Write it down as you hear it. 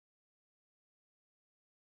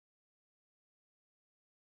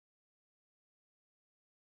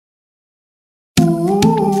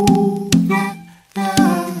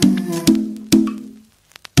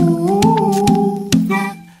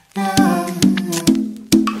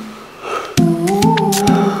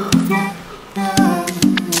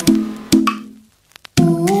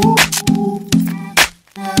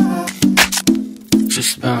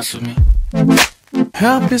bounce with me.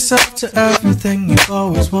 Help yourself to everything you've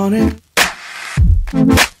always wanted.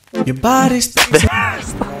 Your body's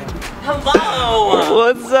Hello!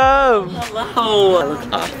 What's up? Hello! I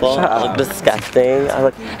look awful. I look disgusting. I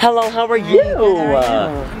look. Hello, how are you?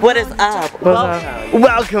 What is up?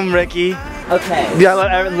 Welcome, Ricky. Okay. Yeah,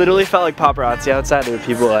 I literally felt like paparazzi outside. There were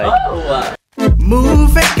people like. Oh!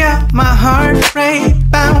 moving, got my heart rate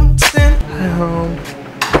bouncing.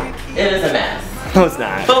 It is a mess. No, it's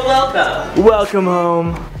not. But welcome! Welcome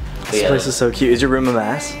home. This place is so cute. Is your room a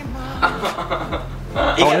mess? I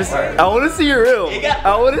want to see your room.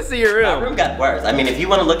 I want to see your room. My room got worse. I mean, if you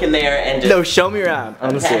want to look in there and just... No, show me around. I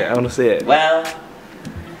want to see it. I want to see it. Well,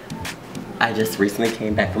 I just recently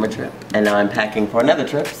came back from a trip, and now I'm packing for another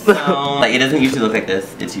trip. So, like, it doesn't usually look like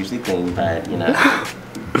this. It's usually clean, but you know.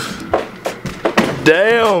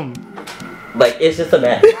 Damn. Like, it's just a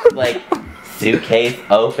mess. Like, suitcase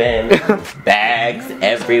open, bags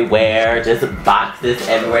everywhere, just boxes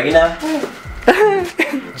everywhere, you know?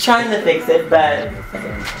 Trying to fix it, but...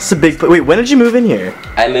 It's a big... Wait, when did you move in here?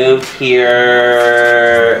 I moved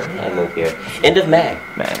here... End of May.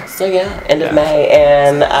 So yeah, end of May,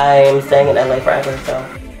 and I'm staying in LA forever, so...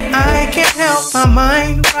 I can't help my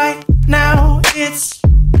mind right now. It's...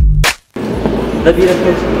 The beautiful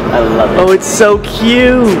picture. I love it. Oh, it's so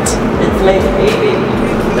cute. It's my baby.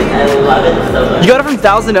 Like, I love it so much. You got it from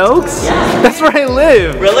Thousand Oaks? Yeah. That's where I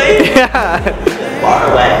live. Really? Yeah.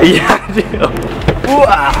 Far away. Yeah, I do.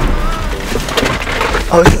 Wow.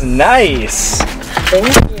 Oh, this is nice. Thank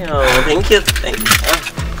you. Thank you. Thank you.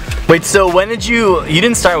 Wait, so when did you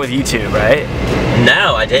didn't start with YouTube, right?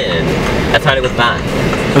 No, I didn't. I started with Vine.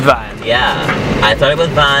 With Vine? Yeah. I started with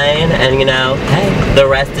Vine, and you know, hey, the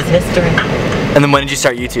rest is history. And then when did you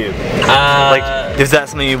start YouTube? Like, is that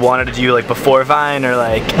something you wanted to do like before Vine or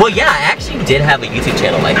like? Well, yeah, I actually did have a YouTube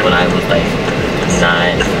channel like when I was like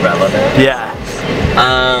not relevant. Yeah.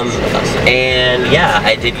 And yeah,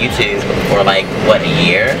 I did YouTube for like, what, a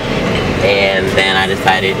year? And then I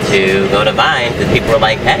decided to go to Vine because people were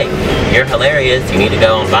like, hey, you're hilarious, you need to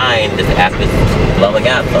go on Vine, this app is blowing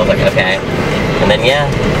up. So I was like, okay. And then yeah,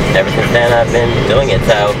 ever since then I've been doing it.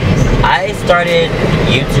 So I started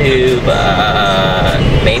YouTube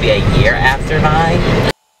maybe a year after Vine.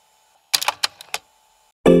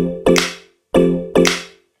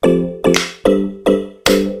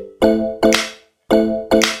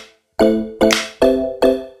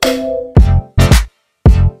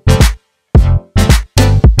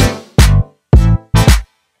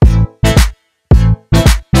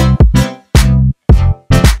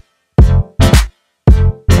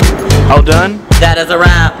 All done? That is a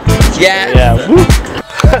wrap. Yes. Yeah.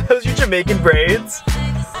 Those are your Jamaican braids?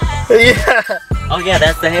 Yeah. Oh yeah,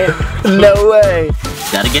 that's the hair. No way.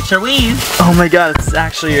 Gotta get your weave. Oh my god, it's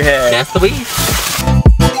actually your hair. That's the weave.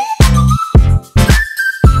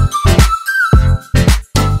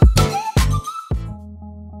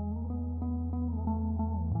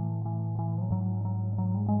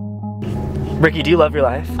 Ricky, do you love your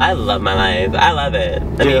life? I love my life. I love it. I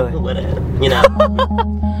Really? mean, who wouldn't? You know?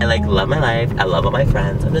 I like love my life. I love all my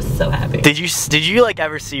friends. I'm just so happy. Did you like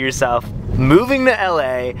ever see yourself moving to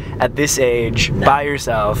LA at this age by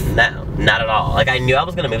yourself? No, not at all. Like I knew I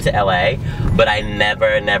was gonna move to LA, but I never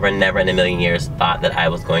in a million years thought that I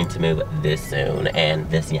was going to move this soon and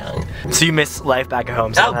this young. So you miss life back at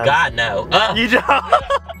home sometimes? Oh God, no. You don't?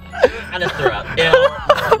 I just threw up.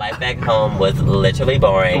 Ew. Life back home was literally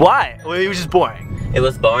boring. Why? Well, it was just boring. It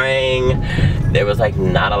was boring. There was like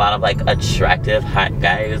not a lot of like attractive hot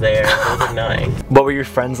guys there. It was annoying. What were your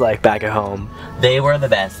friends like back at home? They were the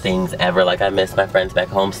best things ever. Like I miss my friends back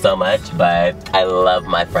home so much, but I love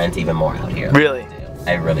my friends even more out here. Really?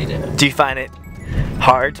 I really do. Do you find it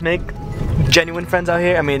hard to make genuine friends out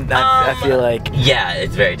here? I mean, I feel like... Yeah,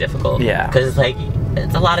 it's very difficult. Yeah. Because it's like,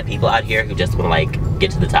 it's a lot of people out here who just want to like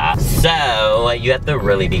get to the top. So you have to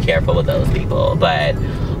really be careful with those people. But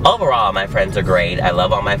overall, my friends are great. I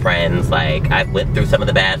love all my friends. Like, I went through some of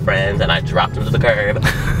the bad friends and I dropped them to the curb.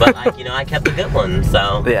 But like, you know, I kept the good ones.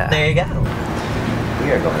 So yeah. There you go.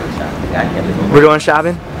 We are going shopping. I can't believe we're going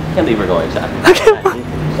shopping? I can't believe we're going shopping. I need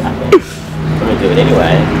to do shopping. I'm gonna do it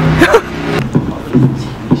anyway.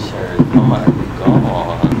 T-shirts. Oh my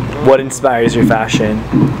god. What inspires your fashion?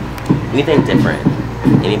 Anything different.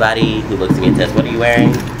 Anybody who looks at me and says, what are you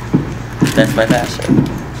wearing? That's my fashion.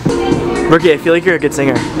 Ricky, I feel like you're a good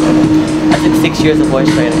singer. I took 6 years of voice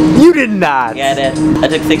training. You did not! Yeah, I did. I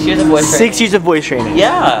took 6 years of voice training. 6 years of voice training?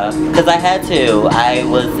 Yeah, because I had to. I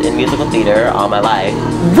was in musical theater all my life.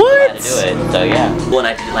 What? I had to do it, so yeah. When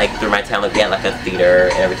I did like through my time, like we had like a theater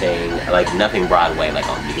and everything, like nothing Broadway, like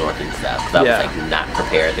on New York and stuff. So I was like not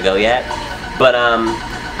prepared to go yet. But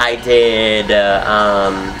I did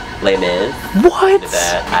Les Mis. What?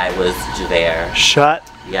 That I was Javert. Shut.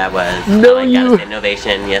 Yeah, I was. No, I got a standing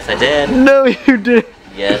ovation. Yes, I did. No, you did.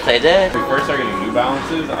 Yes, I did. When we first started getting New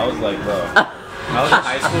Balances, I was like, bro. I was in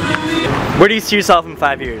high school. Where do you see yourself in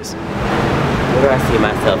 5 years? Where do I see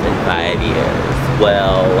myself in 5 years?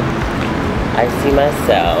 Well, I see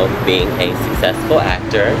myself being a successful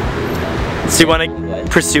actor. So you want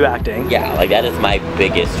to pursue acting? Yeah, like that is my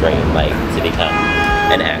biggest dream, like to become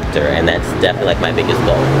an actor, and that's definitely like my biggest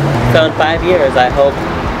goal. So in 5 years, I hope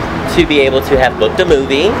to be able to have booked a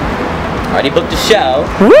movie, already booked a show.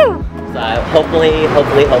 Woo! So hopefully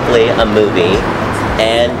a movie,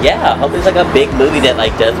 and yeah, hopefully it's like a big movie that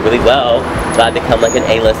like does really well, so I become like an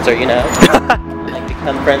A-lister, you know, like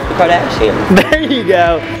become friends with the Kardashians. There you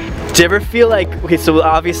go. Do you ever feel like, okay, so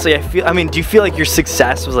obviously I mean, do you feel like your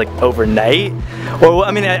success was like overnight? Or,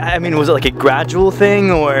 I mean, was it like a gradual thing,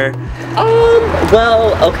 or?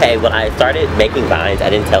 Well, okay, when I started making Vines, I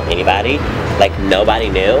didn't tell anybody, like nobody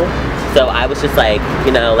knew. So I was just like,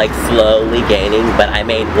 you know, like slowly gaining, but I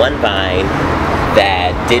made one Vine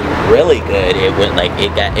that did really good. It went like,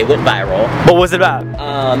 it went viral. What was it about?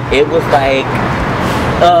 It was like,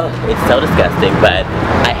 it's so disgusting, but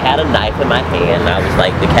I had a knife in my hand, and I was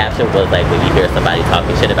like, the caption was like, when you hear somebody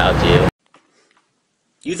talking shit about you.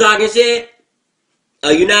 You talking shit?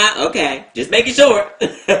 Oh, you not? Okay. Just making sure.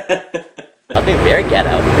 I was being very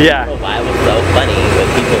ghetto. Yeah. I don't know why it was so funny, but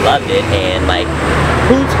people loved it, and like,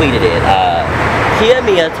 who tweeted it?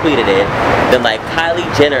 Mia tweeted it, then like Kylie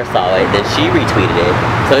Jenner saw it, then she retweeted it,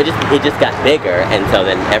 so it just got bigger, and so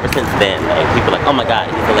then ever since then, like people are like, oh my god,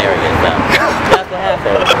 he's hilarious. So that's what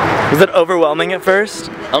happened. Was it overwhelming at first?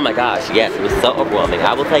 Oh my gosh, yes, it was so overwhelming.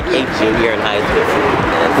 I was like a junior in high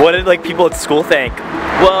school. What did like people at school think?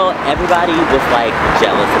 Well, everybody was like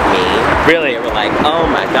jealous of me. Really? They were like, oh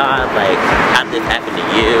my god, like how did this happen to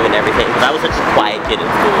you and everything? Because I was such a quiet kid in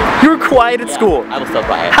school. You were quiet at school? I was so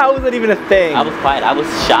quiet. How was that even a thing? I was quiet. I was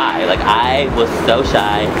shy. Like I was so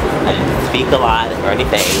shy. I didn't speak a lot or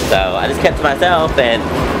anything. So I just kept to myself, and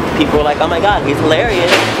people were like, oh my god, he's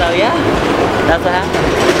hilarious. So yeah, that's what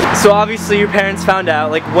happened. So obviously your parents found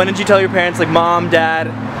out. Like when did you tell your parents, like mom,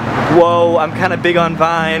 dad, whoa, I'm kind of big on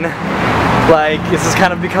Vine. Like, this is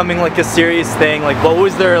kind of becoming like a serious thing. Like, what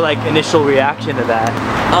was their like initial reaction to that?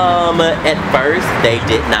 At first, they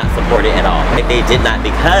did not support it at all. Like, they did not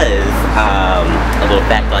because, a little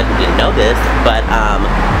fact, like, you didn't know this, but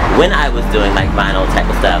when I was doing like vinyl type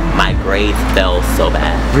of stuff, my grades fell so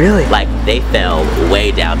bad. Really? Like, they fell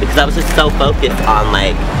way down because I was just so focused on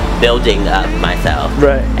like building up myself.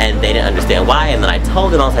 Right. And they didn't understand why, and then I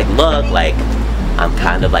told them, I was like, look, like, I'm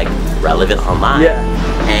kind of like relevant online. Yeah.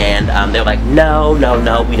 And they were like, no,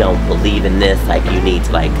 we don't believe in this. Like, you need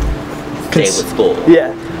to like stay with school.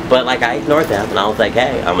 Yeah. But like, I ignored them, and I was like,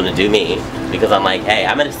 hey, I'm gonna do me, because I'm like, hey,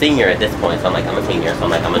 I'm a senior at this point, so I'm like, I'm a senior, so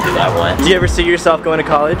I'm like, I'm gonna do what I want. Do you ever see yourself going to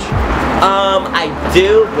college? I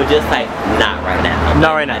do, but just like not right now.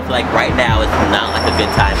 Not right now. I feel like right now is not like a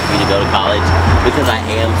good time for me to go to college because I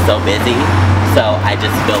am so busy. So I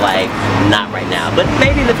just feel like not right now, but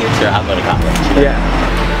maybe in the future I'll go to college. Yeah.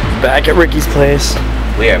 Back at Rickey's place.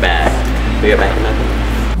 We are back. We are back in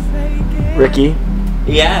nothing. Rickey?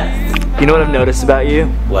 Yes. You know what I've noticed about you?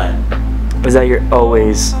 What? Is that you're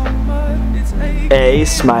always A,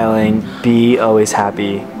 smiling, B, always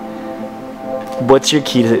happy. What's your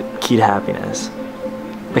key to happiness?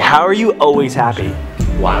 Like, how are you always happy?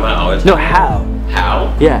 Why am I always No, happy? how?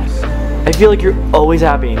 How? Yeah. I feel like you're always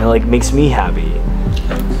happy, and it like makes me happy.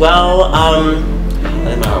 Well,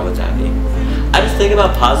 why am I always happy? I just think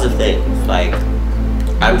about positive things. Like,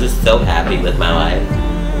 I'm just so happy with my life.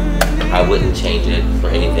 I wouldn't change it for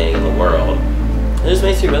anything in the world. It just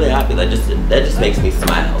makes me really happy. That just makes me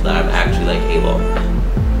smile that I'm actually like able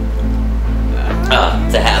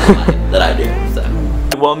to have a life that I do. So.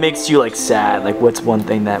 What makes you like sad? Like, what's one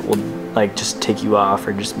thing that will like just take you off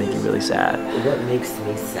or just make you really sad? What makes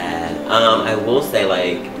me sad? I will say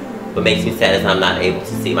like, what makes me sad is I'm not able to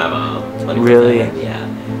see my mom. 20%. Really? Yeah.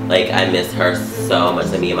 Like, I miss her so much.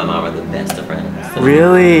 Like, me and my mom are the best of friends. So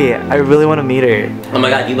really? I really want to meet her. Oh my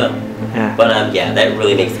god, you will. Yeah. But yeah, that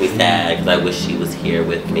really makes me sad because I wish she was here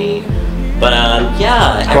with me. But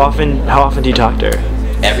yeah. How often do you talk to her?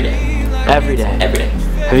 Every day. Every day? Every day.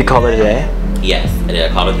 Have you called her today? Yes, I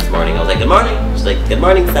did. I called her this morning. I was like, good morning. She's like, good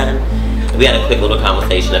morning, son. And we had a quick little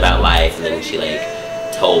conversation about life, and then she like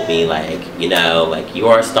told me like, you know, like, you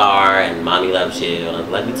are a star and mommy loves you, and I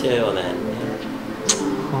love you too, and then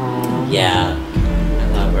yeah, I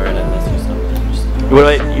love her and I miss her so much. What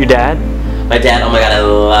about your dad? My dad, oh my god, I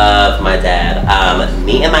love my dad.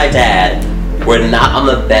 Me and my dad were not on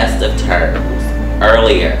the best of terms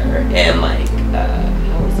earlier, and like,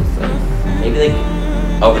 how was this? Maybe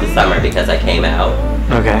like over the summer because I came out.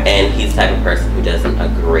 Okay. And he's the type of person who doesn't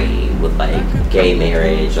agree with like gay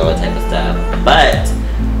marriage or all that type of stuff. But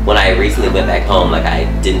when I recently went back home, like I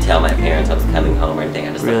didn't tell my parents I was coming home or anything.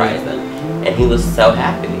 I just surprised them, and he was so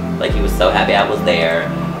happy. Like he was so happy I was there.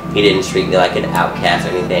 He didn't treat me like an outcast or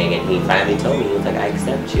anything, and he finally told me, he was like, I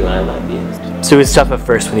accept you and I love you. So it was tough at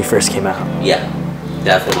first when he first came out? Yeah.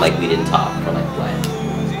 That's when like we didn't talk for like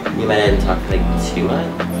what? Me and my dad didn't talk for like 2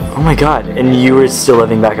 months. Oh my god, and you were still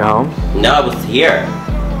living back at home? No, I was here.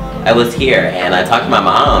 I was here, and I talked to my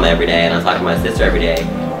mom every day, and I talked to my sister every day,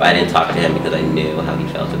 but I didn't talk to him because I knew how he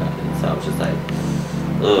felt about it. So I was just like,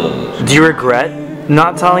 ugh. Do you regret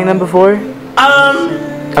not telling them before?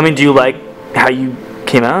 I mean, do you like how you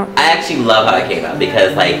came out? I actually love how I came out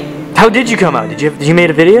because like. How did you come out? Did you made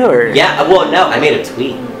a video or? Yeah, well no, I made a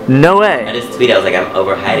tweet. No way. I just tweeted, I was like, I'm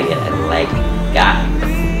over hiding it, I like guys.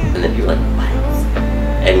 And then people were like, what?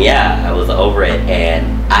 And yeah, I was over it,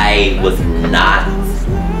 and I was not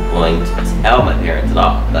going to tell my parents at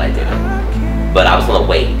all that I did it. But I was gonna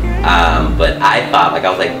wait. But I thought, like, I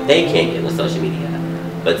was like, they can't get into social media.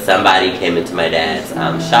 But somebody came into my dad's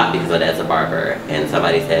shop because my dad's a barber, and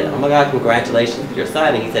somebody said, oh my god, congratulations to your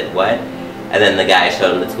son. And he said, what? And then the guy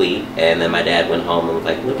showed him the tweet, and then my dad went home and was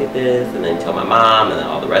like, look at this, and then told my mom, and then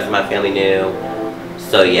all the rest of my family knew.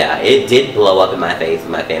 So yeah, it did blow up in my face with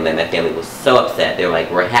my family, and my family was so upset. They were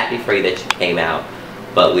like, we're happy for you that you came out,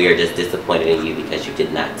 but we are just disappointed in you because you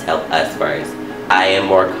did not tell us first. I am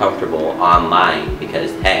more comfortable online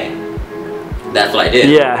because, hey, that's what I do.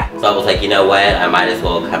 Yeah. So I was like, you know what, I might as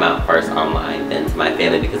well come out first online than to my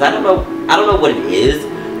family, because I don't know what it is,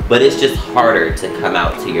 but it's just harder to come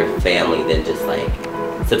out to your family than just like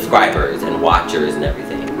subscribers and watchers and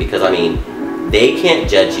everything. Because I mean, they can't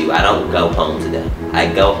judge you. I don't go home to them.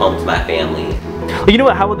 I go home to my family. Well, you know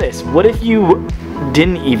what, how about this? What if you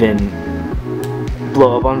didn't even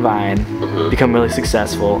blow up on Vine, become really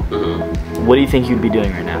successful? What do you think you'd be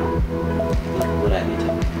doing right now? What would I be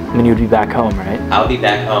doing? I mean, you'd be back home, right? I would be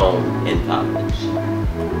back home in college.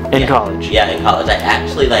 In college? Yeah, in college. I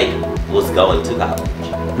actually like was going to college.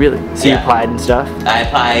 Really? So you applied and stuff? I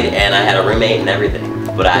applied and I had a roommate and everything.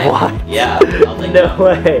 But What? Yeah. I was like, no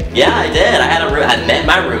way. Yeah, I did. I met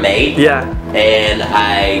my roommate. Yeah. And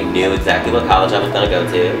I knew exactly what college I was gonna go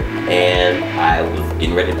to. And I was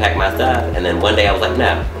getting ready to pack my stuff. And then one day I was like,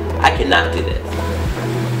 no, I cannot do this.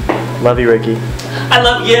 Love you, Ricky. I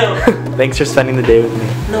love you. Thanks for spending the day with me.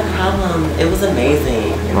 No problem. It was amazing.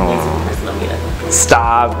 You're an amazing person. I'm gonna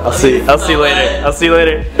Stop. I'll see you later. I'll see you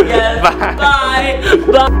later. Yes. Bye.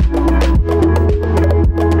 Bye. Bye.